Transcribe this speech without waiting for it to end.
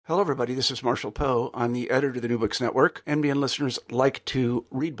Hello, everybody. This is Marshall Poe. I'm the editor of the New Books Network. NBN listeners like to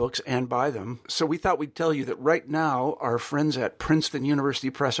read books and buy them. So we thought we'd tell you that right now, our friends at Princeton University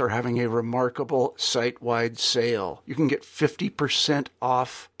Press are having a remarkable site-wide sale. You can get 50%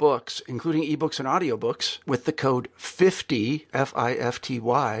 off books, including ebooks and audiobooks, with the code 50,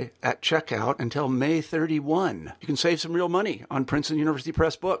 F-I-F-T-Y, at checkout until May 31. You can save some real money on Princeton University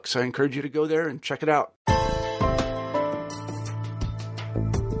Press books. I encourage you to go there and check it out.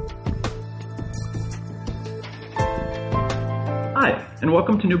 Hi, and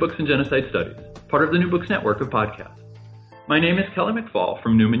welcome to New Books in Genocide Studies, part of the New Books Network of podcasts. My name is Kelly McFall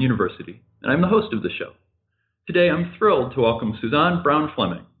from Newman University, and I'm the host of the show. Today, I'm thrilled to welcome Suzanne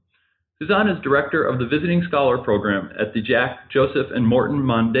Brown-Fleming. Suzanne is director of the Visiting Scholar Program at the Jack, Joseph, and Morton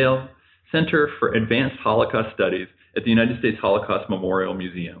Mondale Center for Advanced Holocaust Studies at the United States Holocaust Memorial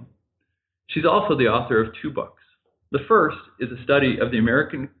Museum. She's also the author of two books. The first is a study of the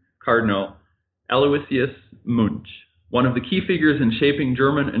American Cardinal Aloysius Munch, one of the key figures in shaping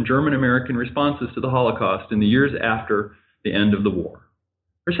German and German-American responses to the Holocaust in the years after the end of the war.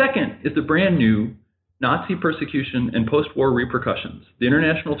 Her second is the brand new Nazi Persecution and Post-War Repercussions, the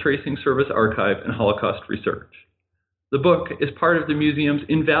International Tracing Service Archive and Holocaust Research. The book is part of the museum's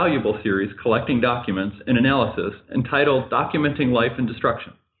invaluable series collecting documents and analysis entitled Documenting Life and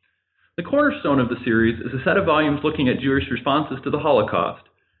Destruction. The cornerstone of the series is a set of volumes looking at Jewish responses to the Holocaust,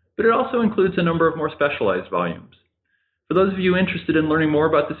 but it also includes a number of more specialized volumes. For those of you interested in learning more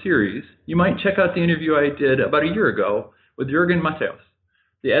about the series, you might check out the interview I did about a year ago with Jürgen Matthäus,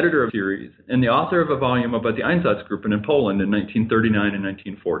 the editor of the series and the author of a volume about the Einsatzgruppen in Poland in 1939 and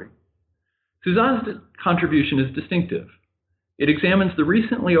 1940. Suzanne's contribution is distinctive. It examines the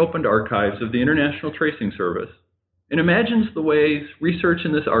recently opened archives of the International Tracing Service and imagines the ways research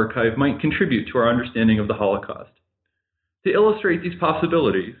in this archive might contribute to our understanding of the Holocaust. To illustrate these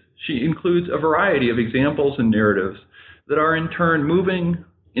possibilities, she includes a variety of examples and narratives that are in turn moving,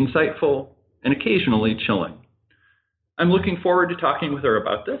 insightful, and occasionally chilling. I'm looking forward to talking with her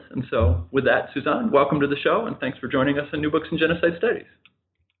about this, and so with that, Suzanne, welcome to the show, and thanks for joining us on New Books in Genocide Studies.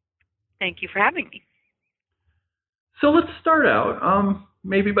 Thank you for having me. So let's start out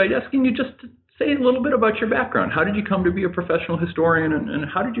maybe by asking you just to say a little bit about your background. How did you come to be a professional historian, and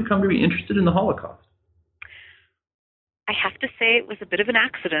how did you come to be interested in the Holocaust? I have to say it was a bit of an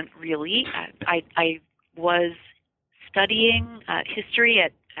accident, really. I was studying history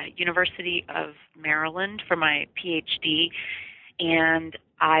at University of Maryland for my PhD, and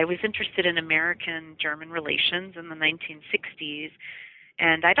I was interested in American-German relations in the 1960s,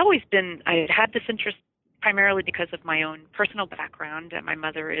 and I had had this interest primarily because of my own personal background. My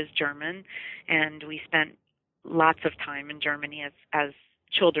mother is German, and we spent lots of time in Germany as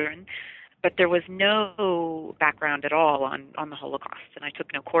children, but there was no background at all on the Holocaust, and I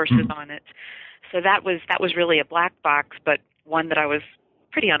took no courses on it. So that was really a black box, but one that I was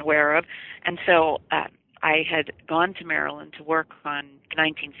pretty unaware of. And so I had gone to Maryland to work on the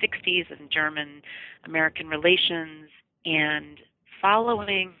 1960s and German-American relations, and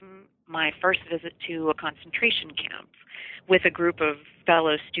following my first visit to a concentration camp with a group of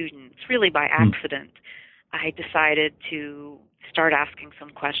fellow students, really by accident, I decided to start asking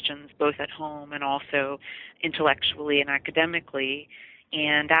some questions both at home and also intellectually and academically,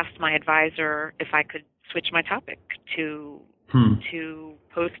 and asked my advisor if I could switch my topic to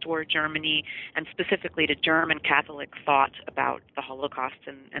post-war Germany, and specifically to German Catholic thought about the Holocaust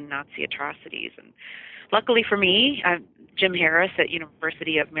and Nazi atrocities. And luckily for me, Jim Harris at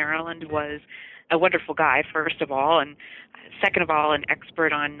University of Maryland was a wonderful guy, first of all, and second of all, an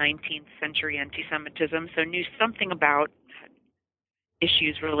expert on 19th century anti-Semitism, so knew something about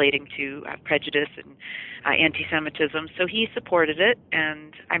issues relating to prejudice and anti-Semitism. So he supported it,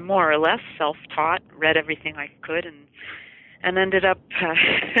 and I more or less self-taught, read everything I could, and ended up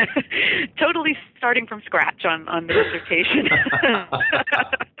totally starting from scratch on the dissertation,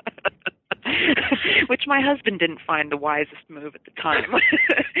 which my husband didn't find the wisest move at the time.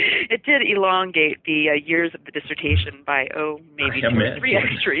 It did elongate the years of the dissertation by, maybe 2 or 3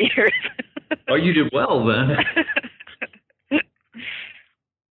 extra years. Oh, you did well then.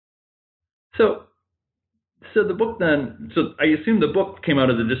 So the book then, so I assume the book came out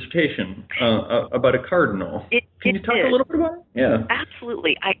of the dissertation about a cardinal. Can you talk a little bit about it? Yeah.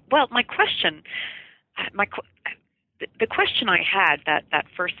 Absolutely. My question, the question I had that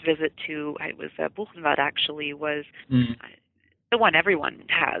first visit to, it was Buchenwald actually, was the one everyone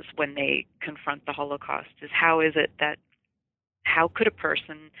has when they confront the Holocaust, is how could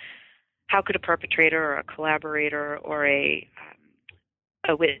a perpetrator or a collaborator or a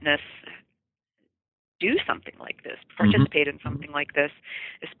witness do something like this, participate in something like this,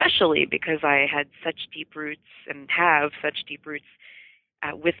 especially because I had such deep roots and have such deep roots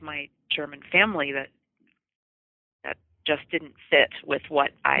with my German family that just didn't fit with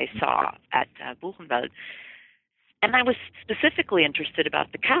what I saw at Buchenwald. And I was specifically interested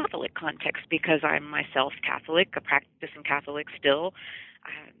about the Catholic context because I'm myself Catholic, a practicing Catholic still.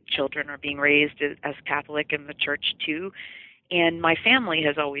 Children are being raised as Catholic in the church too. And my family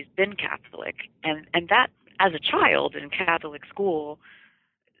has always been Catholic. And that, as a child in Catholic school,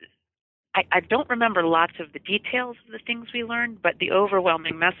 I don't remember lots of the details of the things we learned, but the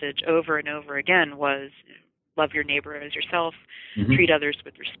overwhelming message over and over again was love your neighbor as yourself, treat others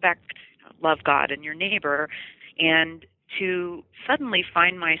with respect, love God and your neighbor. And to suddenly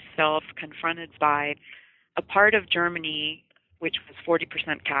find myself confronted by a part of Germany which was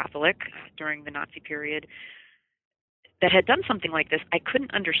 40% Catholic during the Nazi period that had done something like this, I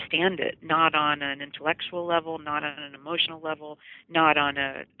couldn't understand it, not on an intellectual level, not on an emotional level, not on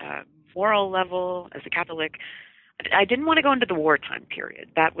a moral level as a Catholic. I didn't want to go into the wartime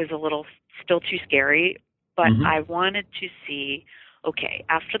period. That was a little still too scary, but I wanted to see, okay,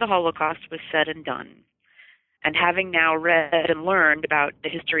 after the Holocaust was said and done, and having now read and learned about the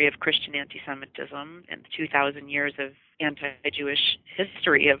history of Christian anti-Semitism and the 2,000 years of anti-Jewish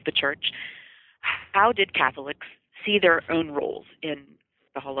history of the church, how did Catholics see their own roles in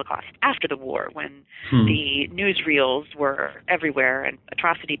the Holocaust after the war, when the newsreels were everywhere and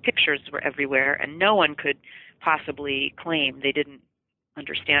atrocity pictures were everywhere, and no one could possibly claim they didn't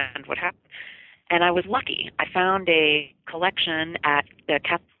understand what happened? And I was lucky. I found a collection at the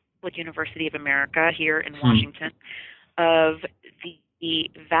Catholic University of America here in Washington of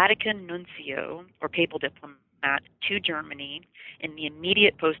the Vatican nuncio, or papal diplomat, to Germany in the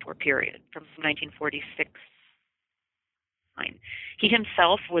immediate post-war period from 1946. He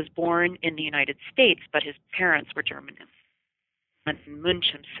himself was born in the United States, but his parents were German. And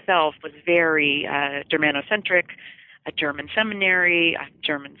Munch himself was very Germanocentric, a German seminary,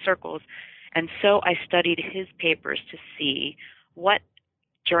 German circles. And so I studied his papers to see what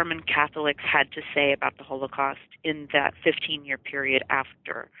German Catholics had to say about the Holocaust in that 15-year period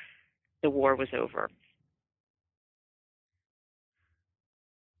after the war was over.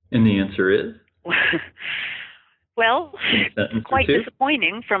 And the answer is? Well, quite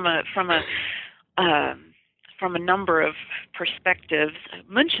disappointing from a number of perspectives.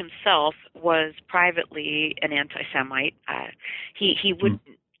 Munch himself was privately an anti-Semite. He wouldn't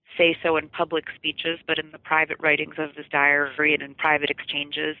say so in public speeches, but in the private writings of his diary and in private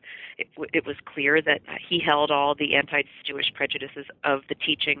exchanges, it was clear that he held all the anti-Jewish prejudices of the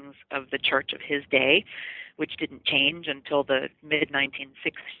teachings of the church of his day, which didn't change until the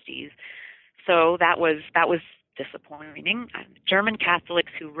mid-1960s. So that was disappointing. German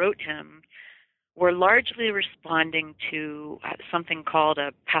Catholics who wrote him were largely responding to something called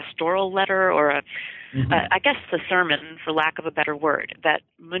a pastoral letter, or I guess the sermon, for lack of a better word, that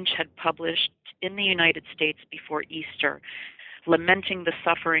Munch had published in the United States before Easter, lamenting the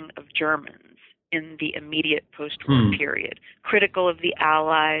suffering of Germans in the immediate post-war period, critical of the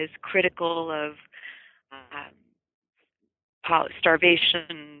Allies, critical of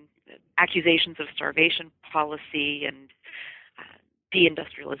starvation, accusations of starvation policy and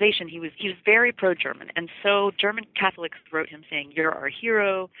deindustrialization. He was very pro-German. And so German Catholics wrote him saying, "You're our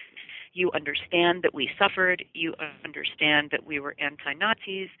hero. You understand that we suffered. You understand that we were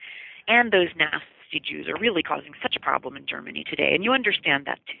anti-Nazis. And those nasty Jews are really causing such a problem in Germany today. And you understand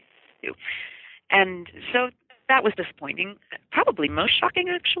that too." And so that was disappointing. Probably most shocking,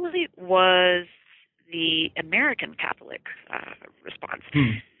 actually, was the American Catholic response.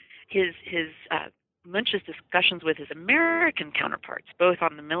 Munch's discussions with his American counterparts, both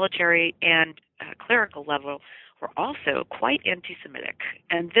on the military and clerical level, were also quite anti-Semitic.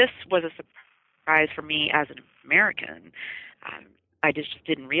 And this was a surprise for me as an American. I just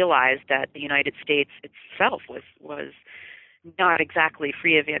didn't realize that the United States itself was not exactly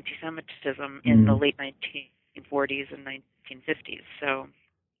free of anti-Semitism in the late 1940s and 1950s. So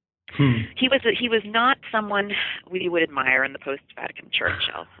he was not someone we would admire in the post-Vatican Church.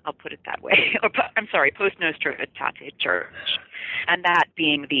 I'll put it that way. Post-Nostra Aetate Church, and that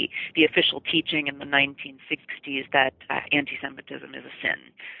being the official teaching in the 1960s that anti-Semitism is a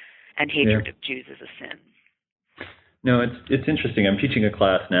sin, and hatred of Jews is a sin. No, it's interesting. I'm teaching a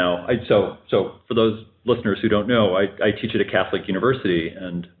class now. So for those listeners who don't know, I teach at a Catholic university,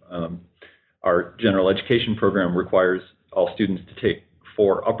 and our general education program requires all students to take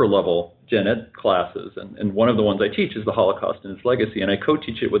 4 upper-level gen ed classes, and one of the ones I teach is the Holocaust and its legacy, and I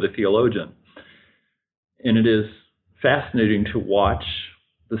co-teach it with a theologian. And it is fascinating to watch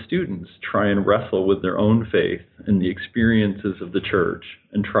the students try and wrestle with their own faith and the experiences of the church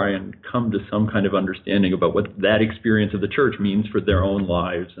and try and come to some kind of understanding about what that experience of the church means for their own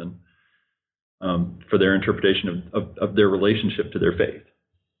lives and for their interpretation of their relationship to their faith.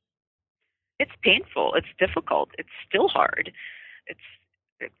 It's painful. It's difficult. It's still hard.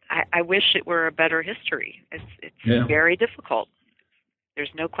 I wish it were a better history. It's very difficult.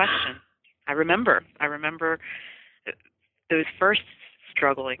 There's no question. I remember those first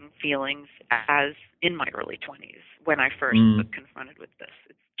struggling feelings as in my early 20s when I first was confronted with this.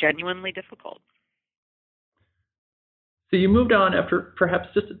 It's genuinely difficult. So you moved on after perhaps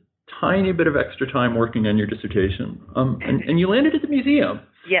just a tiny bit of extra time working on your dissertation, and you landed at the museum.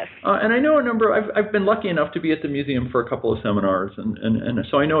 Yes. And I know I've been lucky enough to be at the museum for a couple of seminars, and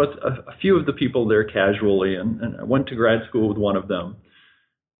so I know a few of the people there casually, and I went to grad school with one of them.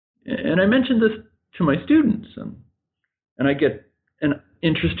 And I mentioned this to my students, and I get an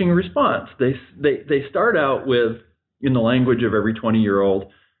interesting response. They start out with, in the language of every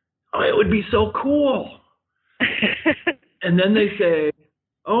 20-year-old, "Oh, it would be so cool." And then they say,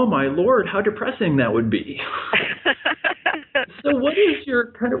 "Oh my Lord, how depressing that would be." So what is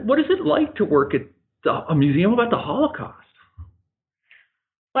it like to work at a museum about the Holocaust?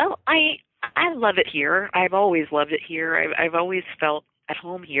 Well, I love it here. I've always loved it here. I've always felt at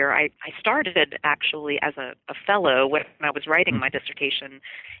home here. I started actually as a fellow when I was writing my dissertation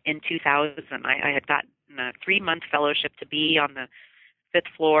in 2000. I had gotten a 3-month fellowship to be on the 5th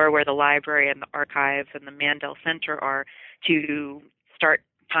floor where the library and the archives and the Mandel Center are, to start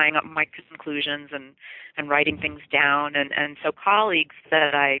tying up my conclusions and writing things down. And so colleagues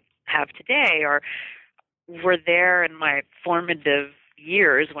that I have today were there in my formative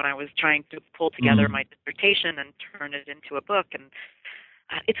years when I was trying to pull together my dissertation and turn it into a book. And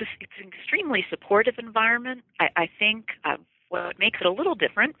it's an extremely supportive environment. I think what makes it a little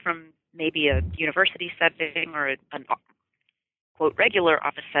different from maybe a university setting or an quote regular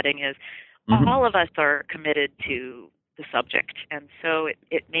office setting is all of us are committed to the subject, and so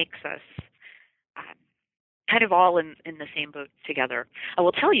it makes us kind of all in the same boat together. I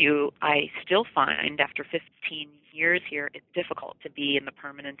will tell you, I still find after 15 years here, it's difficult to be in the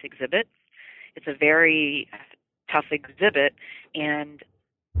permanent exhibit. It's a very tough exhibit, and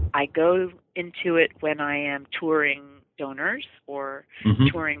I go into it when I am touring donors or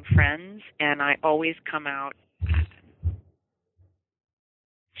touring friends, and I always come out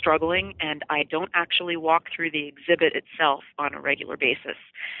struggling, and I don't actually walk through the exhibit itself on a regular basis.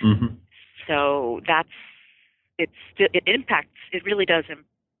 So it really does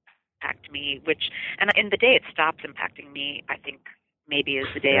impact me, and the day it stops impacting me, I think maybe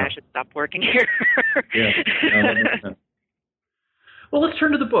is the day I should stop working here. That makes sense. Well, let's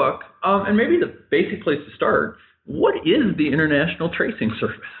turn to the book, and maybe the basic place to start. What is the International Tracing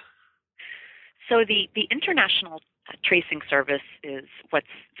Service? So the International Tracing Service is, what's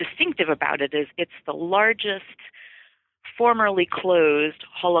distinctive about it is it's the largest formerly closed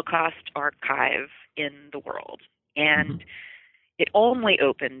Holocaust archive in the world. And it only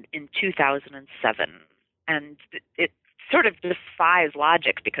opened in 2007. And it sort of defies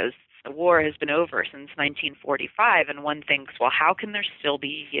logic because the war has been over since 1945, and one thinks, well, how can there still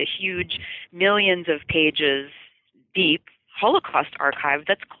be a huge, millions of pages deep Holocaust archive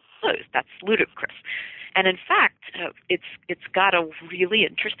that's closed? That's ludicrous. And in fact, it's got a really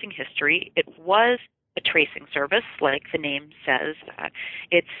interesting history. It was a tracing service, like the name says.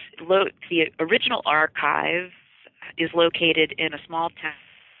 The original archive is located in a small town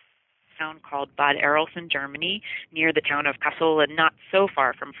called Bad Arolsen, Germany, near the town of Kassel and not so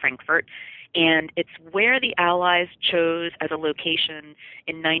far from Frankfurt. And it's where the Allies chose as a location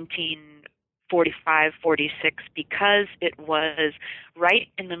in 1945-46 because it was right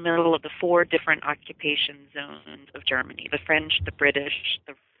in the middle of the 4 different occupation zones of Germany: the French, the British,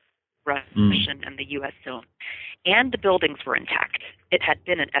 the Russian, and the U.S. zone. And the buildings were intact. It had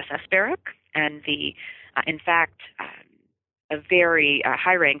been an SS barrack, and in fact, a very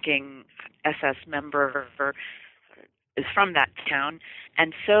high-ranking SS member is from that town.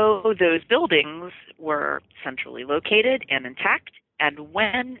 And so those buildings were centrally located and intact. And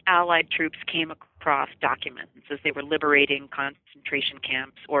when Allied troops came across documents as they were liberating concentration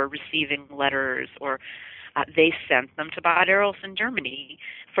camps or receiving letters, or they sent them to Bad Arolsen, Germany,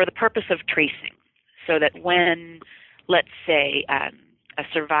 for the purpose of tracing, so that when, let's say, a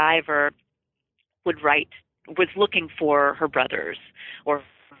survivor was looking for her brothers or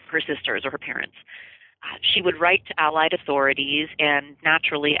her sisters or her parents, she would write to Allied authorities, and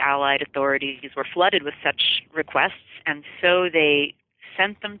naturally Allied authorities were flooded with such requests, and so they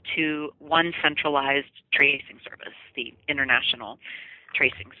sent them to one centralized tracing service, the International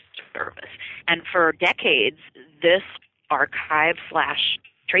tracing service. And for decades, this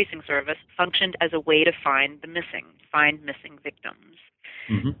archive/tracing service functioned as a way to find missing victims.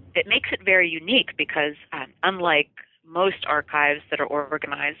 Mm-hmm. It makes it very unique because unlike most archives that are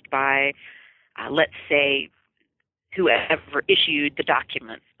organized by, let's say, whoever issued the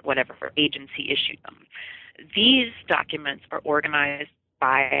documents, whatever agency issued them, these documents are organized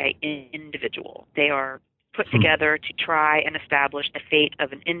by an individual. They are put together to try and establish the fate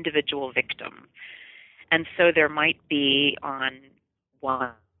of an individual victim. And so there might be on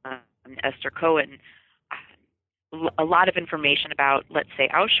one, Esther Cohen, a lot of information about, let's say,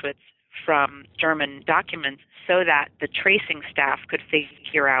 Auschwitz from German documents so that the tracing staff could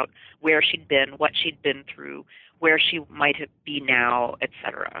figure out where she'd been, what she'd been through, where she might be now,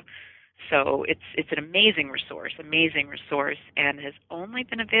 etc. So it's an amazing resource, and has only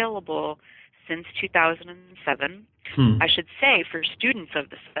been available since 2007. I should say, for students of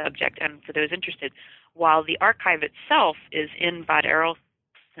the subject and for those interested, while the archive itself is in Bad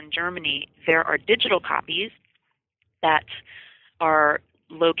Arolsen, Germany, there are digital copies that are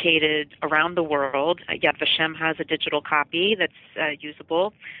located around the world. Yad Vashem has a digital copy that's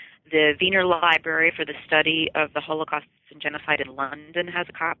usable. The Wiener Library for the Study of the Holocaust and Genocide in London has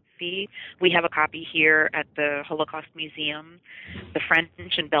a copy. We have a copy here at the Holocaust Museum. The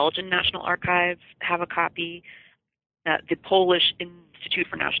French and Belgian National Archives have a copy. The Polish Institute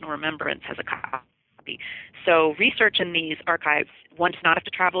for National Remembrance has a copy. So research in these archives, one does not have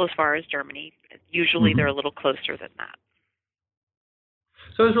to travel as far as Germany. Usually they're a little closer than that.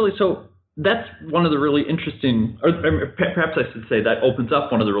 So that's one of the really interesting, or perhaps I should say that opens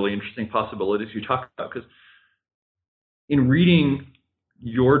up one of the really interesting possibilities you talk about, because in reading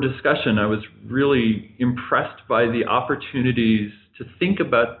your discussion, I was really impressed by the opportunities to think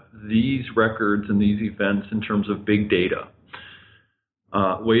about these records and these events in terms of big data,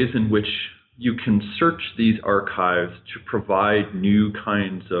 ways in which you can search these archives to provide new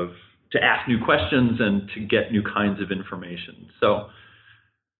kinds of, to ask new questions and to get new kinds of information. So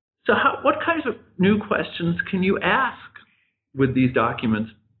what kinds of new questions can you ask with these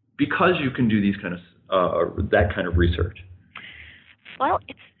documents because you can do these kind of that kind of research? Well,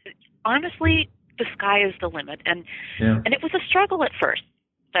 it's honestly, the sky is the limit, and it was a struggle at first.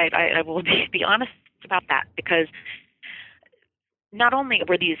 I will be honest about that, because not only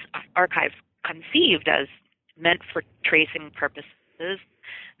were these archives conceived as meant for tracing purposes,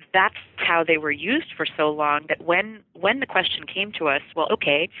 that's how they were used for so long that when the question came to us, well,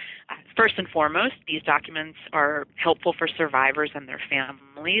 okay, first and foremost, these documents are helpful for survivors and their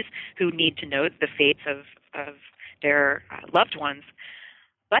families who need to know the fates of their loved ones,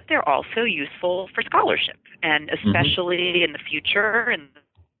 but they're also useful for scholarship, and especially in the future, in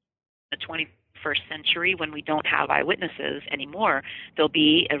the 21st century, when we don't have eyewitnesses anymore, they'll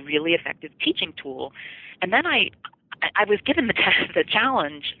be a really effective teaching tool. And then I was given the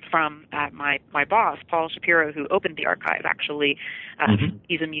challenge from my boss, Paul Shapiro, who opened the archive, actually.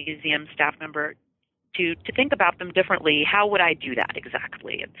 He's a museum staff member, to think about them differently. How would I do that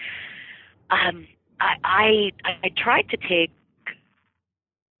exactly? And I tried to take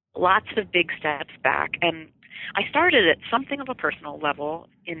lots of big steps back, and I started at something of a personal level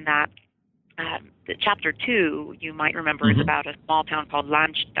in that the chapter 2, you might remember, is about a small town called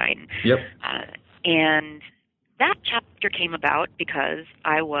Lahnstein. Yep. And that chapter came about because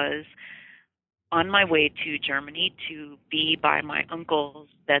I was on my way to Germany to be by my uncle's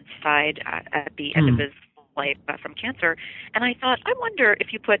bedside at the end of his life from cancer. And I thought, I wonder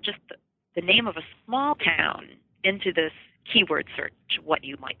if you put just the name of a small town into this keyword search, what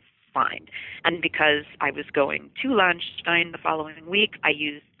you might find. And because I was going to Lahnstein the following week, I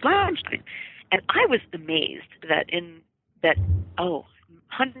used Lahnstein. And I was amazed that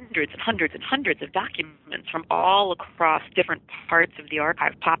hundreds and hundreds and hundreds of documents from all across different parts of the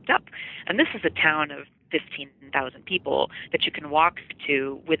archive popped up. And this is a town of 15,000 people that you can walk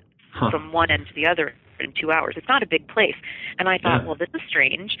to from one end to the other in 2 hours. It's not a big place. And I thought, well, this is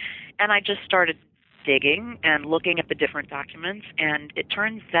strange. And I just started digging and looking at the different documents. And it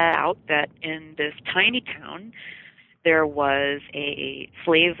turns out that in this tiny town, there was a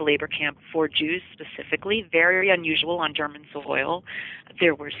slave labor camp for Jews specifically, very unusual on German soil.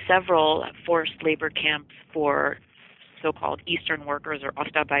 There were several forced labor camps for so-called Eastern workers, or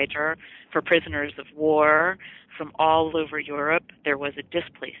Ostarbeiter, for prisoners of war from all over Europe. There was a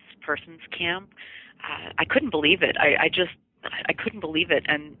displaced persons camp. I couldn't believe it. I couldn't believe it.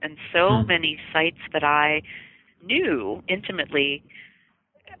 And so many sites that I knew intimately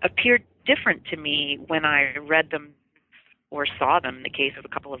appeared different to me when I read them or saw them, in the case of a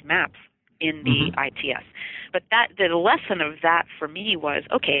couple of maps. in the ITS. But the lesson of that for me was,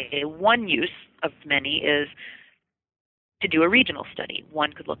 okay, one use of many is to do a regional study.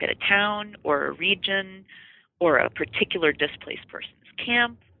 One could look at a town or a region or a particular displaced person's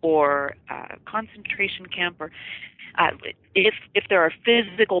camp or a concentration camp, or if there are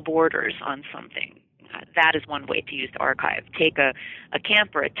physical borders on something, that is one way to use the archive. Take a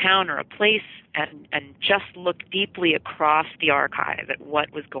camp or a town or a place and just look deeply across the archive at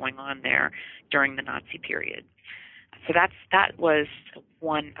what was going on there during the Nazi period. So that was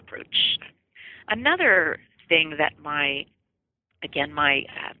one approach. Another thing that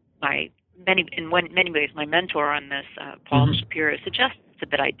in many ways my mentor on this, Paul Shapiro, suggested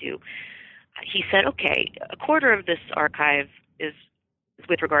that I do. He said, okay, a quarter of this archive is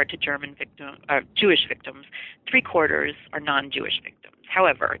with regard to Jewish victims. 3/4 are non-Jewish victims.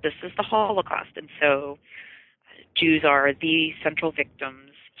 However, this is the Holocaust, and so Jews are the central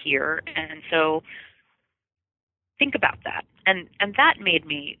victims here. And so think about that. And that made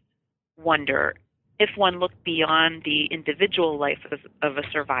me wonder, if one looked beyond the individual life of a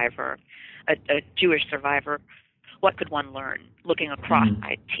survivor, a Jewish survivor, what could one learn looking across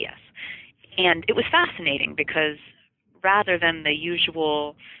ITS? And it was fascinating because rather than the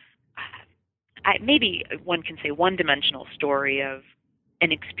usual, maybe one can say one-dimensional story of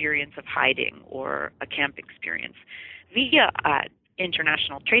an experience of hiding or a camp experience, via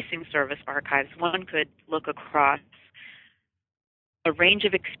International Tracing Service archives, one could look across a range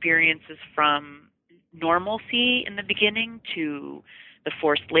of experiences from normalcy in the beginning to the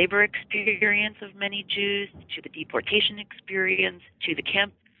forced labor experience of many Jews, to the deportation experience, to the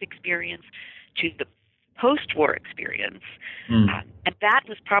camp experience, to the post-war experience. And that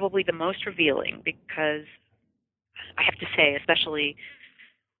was probably the most revealing, because I have to say, especially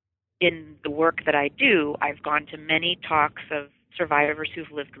in the work that I do, I've gone to many talks of survivors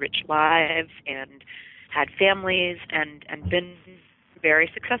who've lived rich lives and had families and been very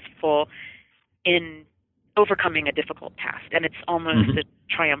successful in overcoming a difficult task. And it's almost a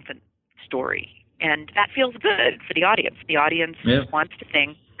triumphant story. And that feels good for the audience. The audience wants to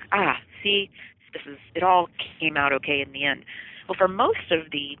think, see, it all came out okay in the end. Well, for most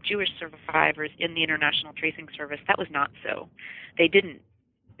of the Jewish survivors in the International Tracing Service, that was not so. They didn't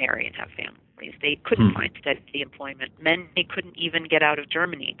marry and have families. They couldn't find steady employment. Many couldn't even get out of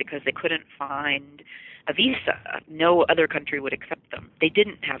Germany because they couldn't find a visa. No other country would accept them. They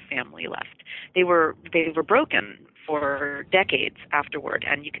didn't have family left. They were broken for decades afterward,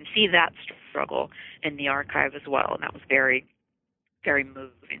 and you can see that struggle in the archive as well, and that was very, very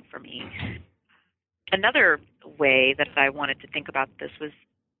moving for me. Another way that I wanted to think about this was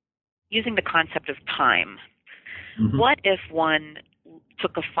using the concept of time. What if one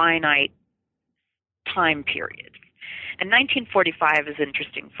took a finite time period? And 1945 is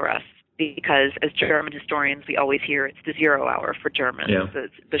interesting for us because, as German historians, we always hear it's the 0 hour for Germans,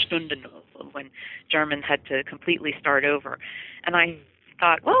 the Stunde Null, when Germans had to completely start over. And I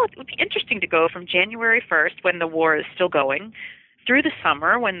thought, well, it would be interesting to go from January 1st, when the war is still going, through the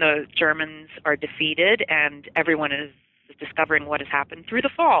summer when the Germans are defeated and everyone is discovering what has happened, through the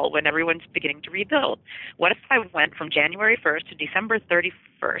fall when everyone's beginning to rebuild. What if I went from January 1st to December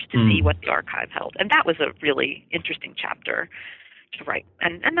 31st to see what the archive held? And that was a really interesting chapter to write.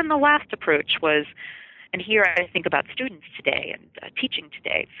 And then the last approach was, and here I think about students today and teaching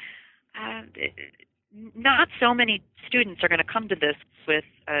today, not so many students are going to come to this with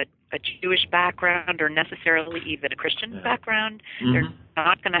a Jewish background or necessarily even a Christian background. They're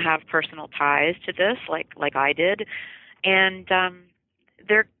not going to have personal ties to this like I did. And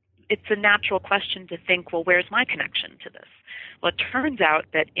it's a natural question to think, well, where's my connection to this? Well, it turns out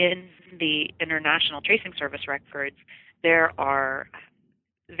that in the International Tracing Service records, there are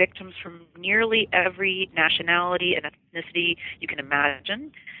victims from nearly every nationality and ethnicity you can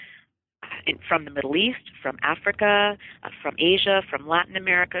imagine, from the Middle East, from Africa, from Asia, from Latin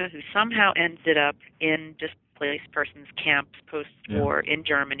America, who somehow ended up in displaced persons camps post-war in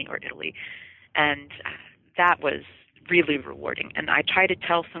Germany or Italy. And that was really rewarding. And I try to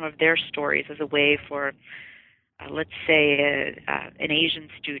tell some of their stories as a way for, let's say, an Asian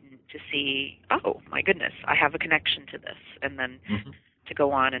student to see, oh, my goodness, I have a connection to this, and then to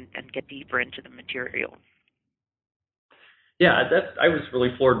go on and get deeper into the material. Yeah, I was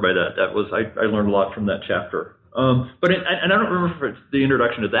really floored by that. I learned a lot from that chapter. But I don't remember if it's the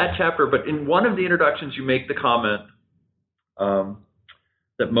introduction to that chapter, but in one of the introductions, you make the comment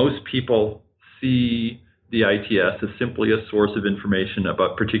that most people see the ITS as simply a source of information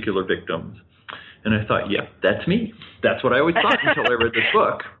about particular victims. And I thought, yeah, that's me. That's what I always thought until I read this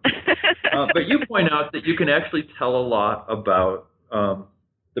book. But you point out that you can actually tell a lot about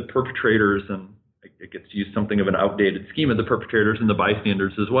the perpetrators, and it gets to use something of an outdated schema, the perpetrators and the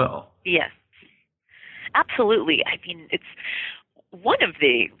bystanders as well. Yes, absolutely. I mean, it's one of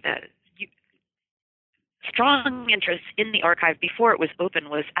the strong interests in the archive before it was open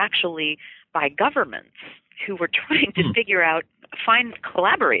was actually by governments who were trying to find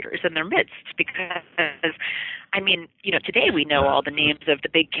collaborators in their midst, because, I mean, today we know all the names of the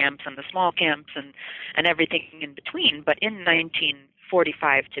big camps and the small camps and everything in between, but in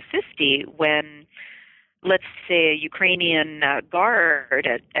 1945 to 50, when, let's say, a Ukrainian guard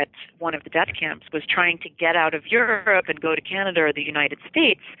at one of the death camps was trying to get out of Europe and go to Canada or the United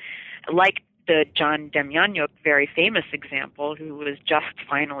States, like the John Demjanjuk, very famous example, who was just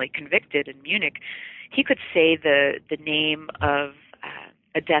finally convicted in Munich, he could say the name of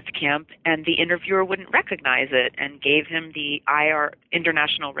a death camp, and the interviewer wouldn't recognize it, and gave him the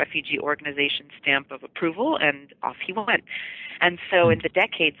International Refugee Organization stamp of approval, and off he went. And so in the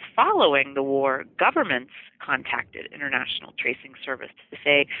decades following the war, governments contacted International Tracing Service to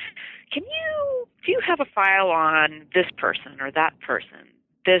say, do you have a file on this person or that person,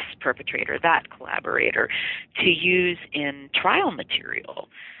 this perpetrator, that collaborator, to use in trial material?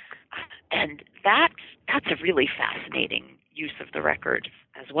 And that's a really fascinating use of the records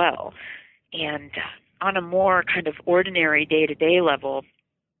as well. And on a more kind of ordinary day-to-day level,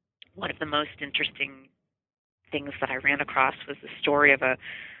 one of the most interesting things that I ran across was the story of a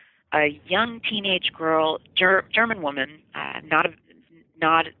young teenage girl, German woman, not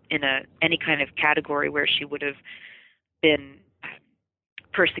in any kind of category where she would have been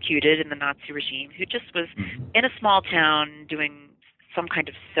persecuted in the Nazi regime, who just was in a small town doing some kind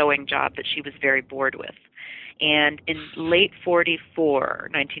of sewing job that she was very bored with. And in late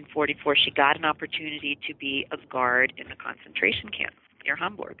 1944, she got an opportunity to be a guard in a concentration camp near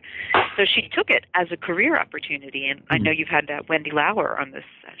Hamburg. So she took it as a career opportunity. And I know you've had Wendy Lauer on this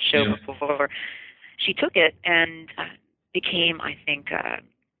show before. She took it and became, I think,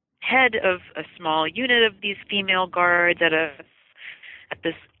 head of a small unit of these female guards at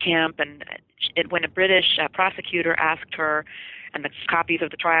this camp. And when a British prosecutor asked her, and the copies of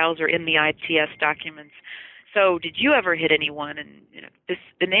the trials are in the ITS documents, so did you ever hit anyone? And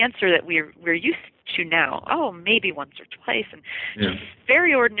an answer that we're used to now, maybe once or twice. And just this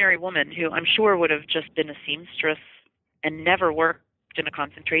very ordinary woman who I'm sure would have just been a seamstress and never worked in a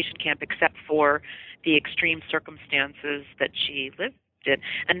concentration camp except for the extreme circumstances that she lived in.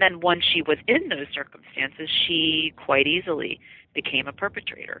 And then once she was in those circumstances, she quite easily became a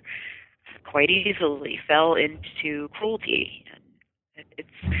perpetrator, quite easily fell into cruelty. And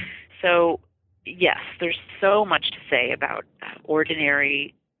so, yes, there's so much to say about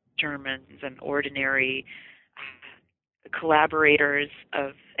ordinary Germans and ordinary collaborators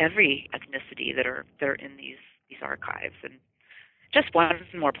of every ethnicity that are in these archives. And just one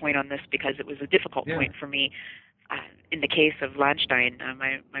more point on this, because it was a difficult point for me. In the case of Lahnstein,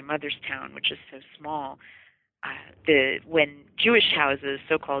 my mother's town, which is so small, when Jewish houses,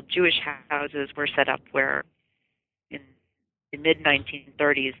 so-called Jewish houses, were set up, where in the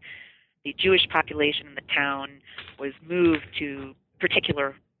mid-1930s, the Jewish population in the town was moved to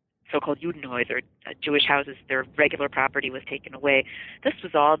particular so-called Judenhäuser, Jewish houses. Their regular property was taken away. This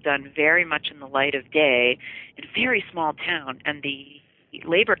was all done very much in the light of day in a very small town, and the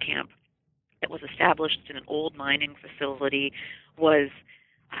labor camp that was established in an old mining facility was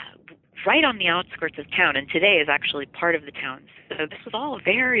right on the outskirts of town, and today is actually part of the town. So this was all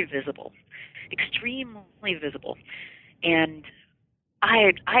very visible, extremely visible. And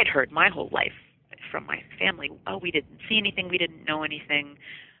I had heard my whole life from my family, we didn't see anything, we didn't know anything.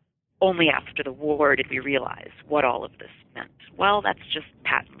 Only after the war did we realize what all of this meant. Well, that's just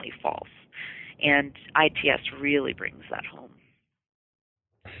patently false. And ITS really brings that home.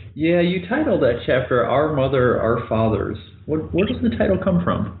 Yeah, you titled that chapter, Our Mother, Our Fathers. Where does the title come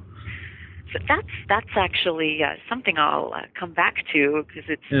from? So that's actually something I'll come back to, because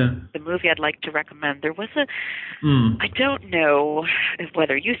it's the movie I'd like to recommend. There was I don't know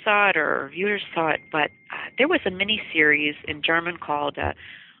whether you saw it or viewers saw it, but there was a mini-series in German called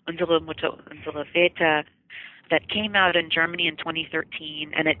Unsere Mutter, Unsere Väter, that came out in Germany in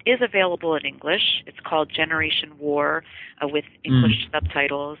 2013, and it is available in English. It's called Generation War, with English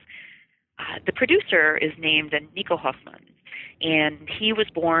subtitles. The producer is named Nico Hoffmann, and he was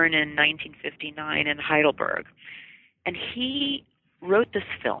born in 1959 in Heidelberg. And he wrote this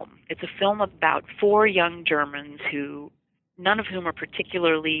film. It's a film about 4 young Germans none of whom are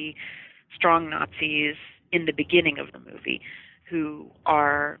particularly strong Nazis in the beginning of the movie,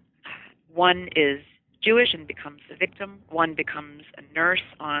 one is Jewish and becomes a victim, one becomes a nurse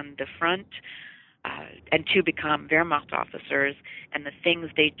on the front, and to become Wehrmacht officers, and the things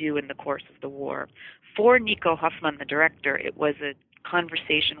they do in the course of the war. For Nico Hoffman, the director, it was a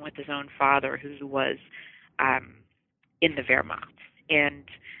conversation with his own father, who was in the Wehrmacht. And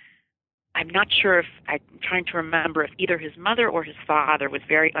I'm not sure if, I'm trying to remember if either his mother or his father was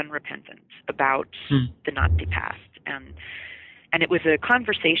very unrepentant about the Nazi past. And it was a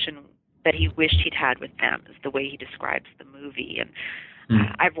conversation that he wished he'd had with them, is the way he describes the movie. And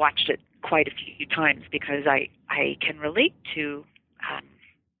I've watched it quite a few times because I can relate to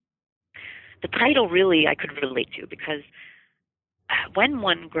the title. Really, I could relate to, because when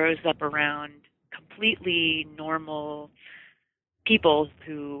one grows up around completely normal people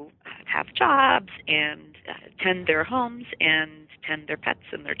who have jobs and tend their homes and tend their pets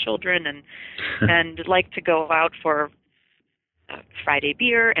and their children and like to go out for Friday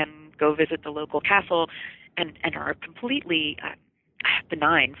beer and go visit the local castle and are completely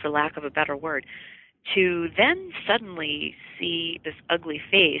benign, for lack of a better word, to then suddenly see this ugly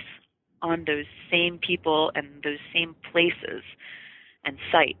face on those same people and those same places and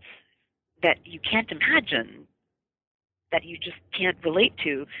sites that you can't imagine, that you just can't relate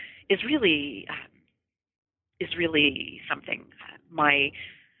to, is really something. I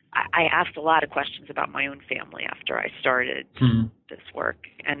asked a lot of questions about my own family after I started this work,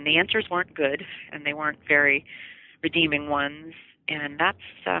 and the answers weren't good, and they weren't very redeeming ones. And that's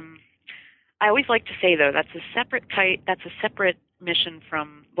I always like to say, though, that's a separate mission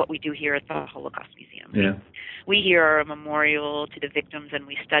from what we do here at the Holocaust Museum. Yeah. We here are a memorial to the victims, and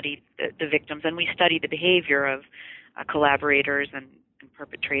we study the victims, and we study the behavior of collaborators and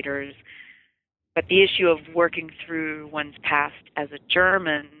perpetrators. But the issue of working through one's past as a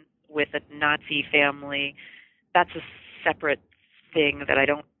German with a Nazi family, that's a separate thing that I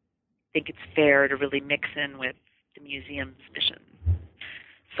don't think it's fair to really mix in with the museum's mission.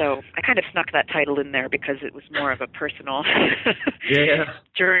 So I kind of snuck that title in there because it was more of a personal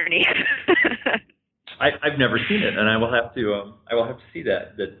journey. I've never seen it, and I will have to see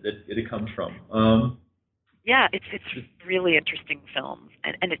that it comes from. Yeah, it's a really interesting film,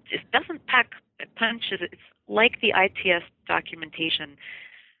 and it just doesn't pack punches. It's like the ITS documentation.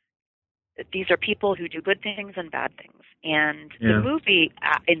 These are people who do good things and bad things, and the movie,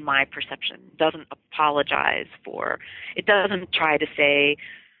 in my perception, doesn't apologize for. It doesn't try to say,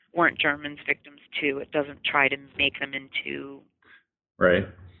 weren't Germans victims too? It doesn't try to make them into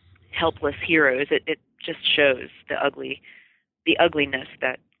helpless heroes. It just shows the ugliness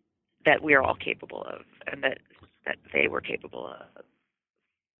that we're all capable of, and that they were capable of.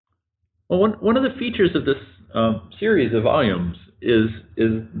 Well, one of the features of this series of volumes is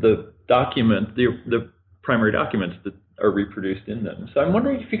the primary documents that are reproduced in them. So I'm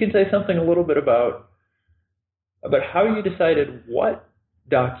wondering if you could say something a little bit about how you decided what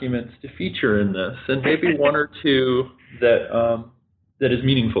documents to feature in this, and maybe one or two that are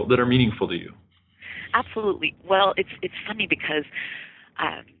meaningful to you. Absolutely. Well, it's funny because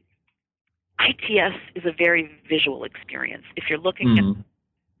ITS is a very visual experience. If you're looking at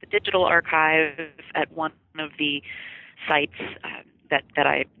the digital archive at one of the sites that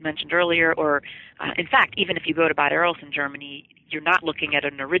I mentioned earlier, or in fact, even if you go to Bad Arolsen, Germany, you're not looking at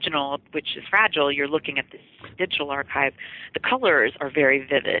an original, which is fragile. You're looking at this digital archive. The colors are very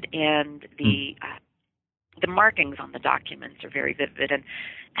vivid, and the markings on the documents are very vivid, and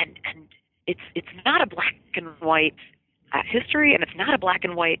it's not a black and white history, and it's not a black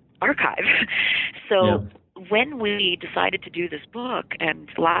and white archive. So when we decided to do this book, and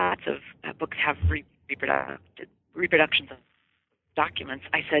lots of books have reproductions of documents,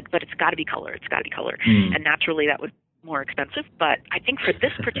 I said, but it's got to be color. It's got to be color. And naturally, that was more expensive. But I think for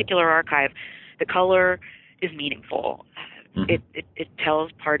this particular archive, the color is meaningful. It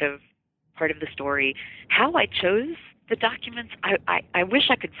tells part of the story. How I chose the documents, I wish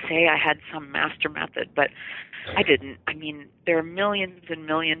I could say I had some master method, but I didn't. I mean, there are millions and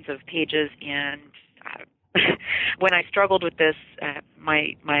millions of pages, and when I struggled with this,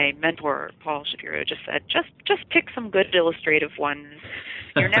 my mentor, Paul Shapiro, just said, just pick some good illustrative ones.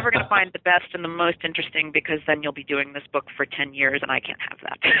 You're never going to find the best and the most interesting, because then you'll be doing this book for 10 years, and I can't have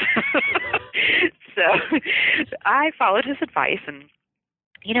that. So I followed his advice, and,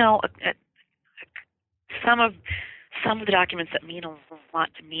 some of the documents that mean a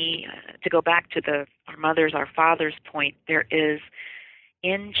lot to me, to go back to our mothers, our fathers point, there is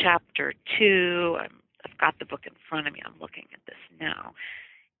in chapter 2, I've got the book in front of me, I'm looking at this now.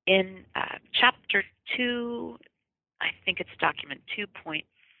 In chapter 2, I think it's document 2.5,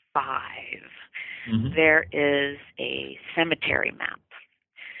 there is a cemetery map.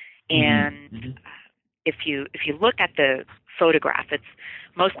 And if you look at the photograph, it's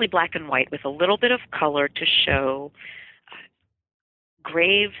mostly black and white with a little bit of color to show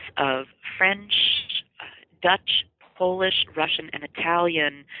graves of French, Dutch, Polish, Russian, and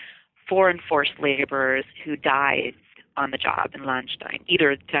Italian foreign forced laborers who died on the job in Lahnstein,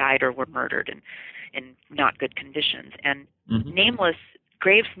 either died or were murdered in not good conditions. And nameless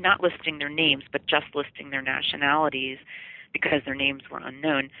graves not listing their names, but just listing their nationalities because their names were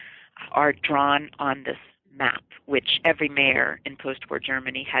unknown, are drawn on this map, which every mayor in post-war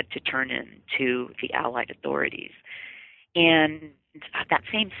Germany had to turn in to the Allied authorities. And that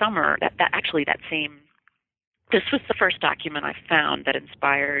same summer, this was the first document I found that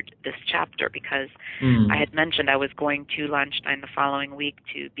inspired this chapter, because I had mentioned I was going to Lahnstein the following week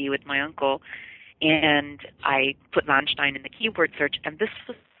to be with my uncle, and I put Lahnstein in the keyword search, and this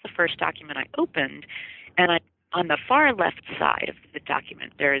was the first document I opened. And on the far left side of the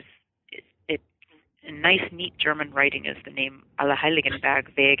document, there's in nice, neat German writing is the name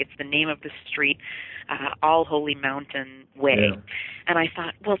Allerheiligenberg Weg. It's the name of the street, All Holy Mountain Way. Yeah. And I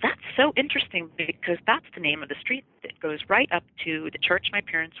thought, well, that's so interesting because that's the name of the street that goes right up to the church my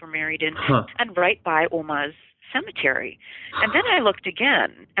parents were married in and right by Oma's cemetery. And then I looked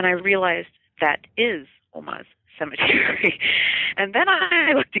again and I realized that is Oma's cemetery. And then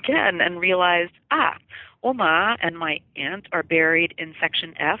I looked again and realized, Oma and my aunt are buried in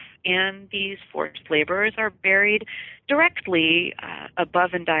Section F, and these forced laborers are buried directly above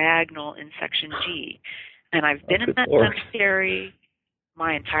and diagonal in Section G. And I've been in that cemetery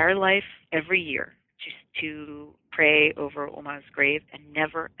my entire life, every year, to pray over Oma's grave, and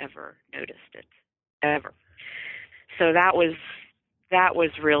never, ever noticed it, ever. So that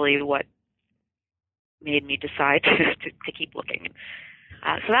was really what made me decide to keep looking.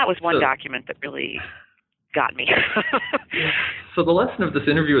 So that was one document that really got me. So the lesson of this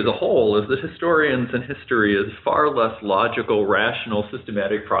interview as a whole is that historians and history is far less logical, rational,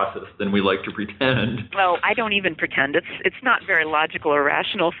 systematic process than we like to pretend. Well, I don't even pretend. It's not very logical or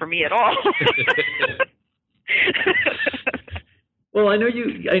rational for me at all. Well, I know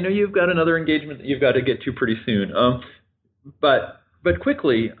you've got another engagement that you've got to get to pretty soon. But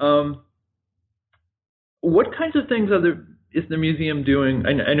quickly, what kinds of things is the museum doing?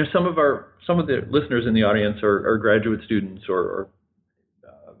 I know some of the listeners in the audience are graduate students or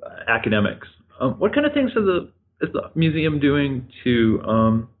academics. What kind of things is the museum doing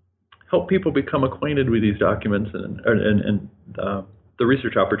to help people become acquainted with these documents and the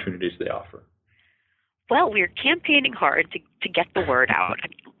research opportunities they offer? Well, we're campaigning hard to get the word out.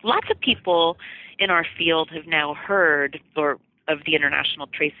 Lots of people in our field have now heard of the International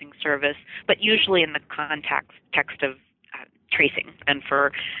Tracing Service, but usually in the context of tracing and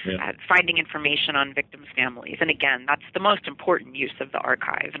for finding information on victims' families. And again, that's the most important use of the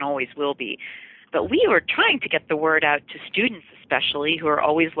archive and always will be. But we were trying to get the word out to students especially, who are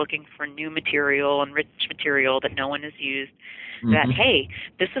always looking for new material and rich material that no one has used, that, hey,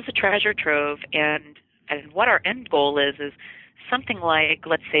 this is a treasure trove, and what our end goal is something like,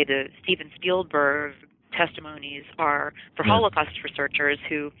 let's say, the Steven Spielberg testimonies are for Holocaust researchers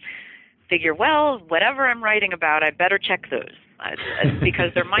who figure, well, whatever I'm writing about, I better check those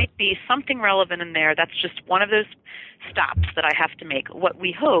because there might be something relevant in there. That's just one of those stops that I have to make. What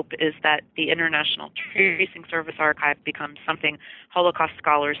we hope is that the International Tracing Service Archive becomes something Holocaust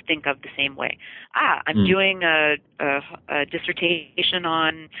scholars think of the same way. I'm doing a dissertation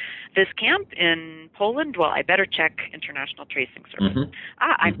on this camp in Poland. Well, I better check International Tracing Service.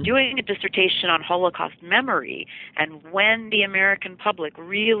 I'm doing a dissertation on Holocaust memory and when the American public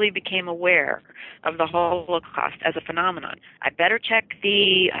really became aware of the Holocaust as a phenomenon. I better check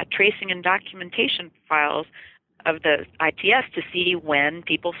the tracing and documentation files of the ITS to see when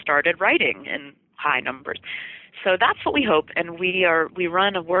people started writing in high numbers. So that's what we hope, and we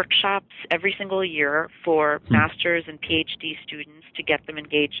run workshops every single year for master's and PhD students to get them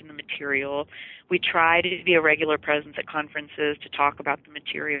engaged in the material. We try to be a regular presence at conferences to talk about the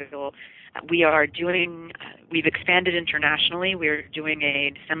material. We've expanded internationally. We're doing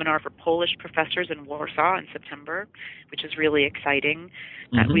a seminar for Polish professors in Warsaw in September, which is really exciting.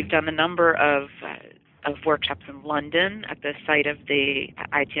 We've done a number of workshops in London at the site of the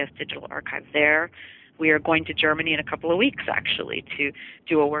ITS Digital Archive there. We are going to Germany in a couple of weeks, actually, to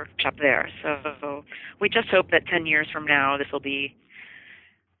do a workshop there. So we just hope that 10 years from now, this will be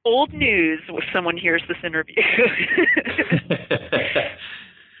old news if someone hears this interview.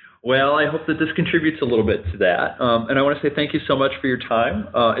 Well, I hope that this contributes a little bit to that. And I want to say thank you so much for your time.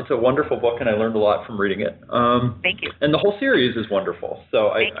 It's a wonderful book, and I learned a lot from reading it. Thank you. And the whole series is wonderful, so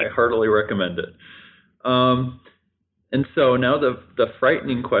I heartily recommend it. And so now the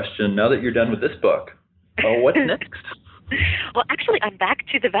frightening question, now that you're done with this book, What's next? Well, actually, I'm back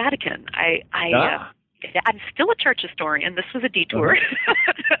to the Vatican. I'm still a church historian. This was a detour.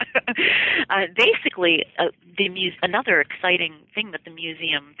 Basically, another exciting thing that the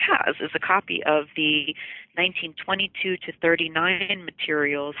museum has is a copy of the 1922 to 39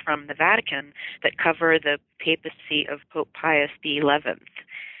 materials from the Vatican that cover the papacy of Pope Pius XI.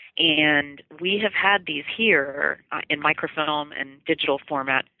 And we have had these here in microfilm and digital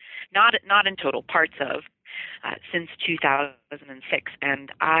format, not in total, parts of, since 2006.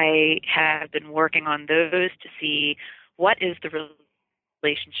 And I have been working on those to see what is the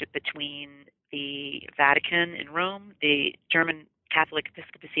relationship between the Vatican in Rome, the German Catholic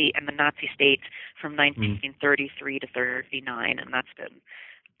Episcopacy, and the Nazi states from 1933 to 39. And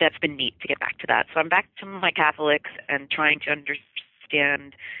that's been neat to get back to that. So I'm back to my Catholics and trying to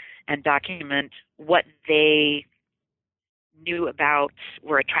understand and document what they knew about,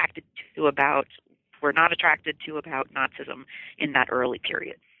 were attracted to about, were not attracted to about Nazism in that early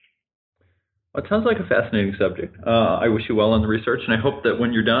period. Well, it sounds like a fascinating subject. I wish you well on the research, and I hope that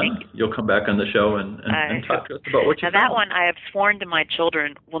when you're done, you'll come back on the show and talk to us about what you found. That one I have sworn to my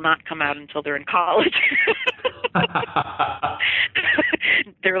children will not come out until they're in college.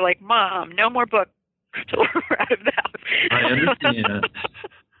 They're like, Mom, no more books till we're out of the house. I understand.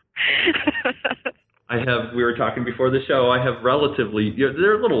 We were talking before the show, I have relatively,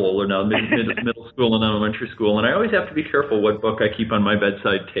 they're a little older now, middle school and elementary school, and I always have to be careful what book I keep on my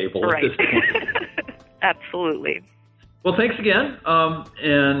bedside table at this point. Absolutely. Well, thanks again.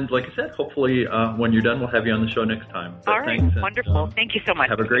 And like I said, hopefully when you're done, we'll have you on the show next time. All right, wonderful. Thank you so much.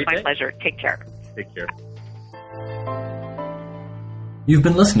 Have a great day. My pleasure. Take care. Take care. You've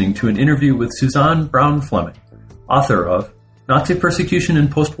been listening to an interview with Suzanne Brown-Fleming, author of Nazi Persecution and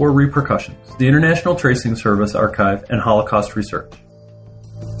Post-War Repercussions, the International Tracing Service Archive and Holocaust Research.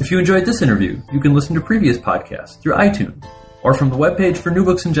 If you enjoyed this interview, you can listen to previous podcasts through iTunes or from the webpage for New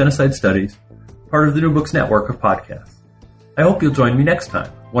Books in Genocide Studies, part of the New Books Network of podcasts. I hope you'll join me next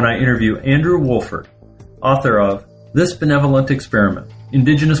time when I interview Andrew Wolford, author of This Benevolent Experiment,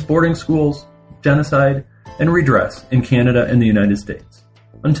 Indigenous Boarding Schools, Genocide, and Redress in Canada and the United States.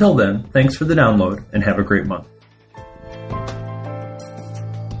 Until then, thanks for the download and have a great month.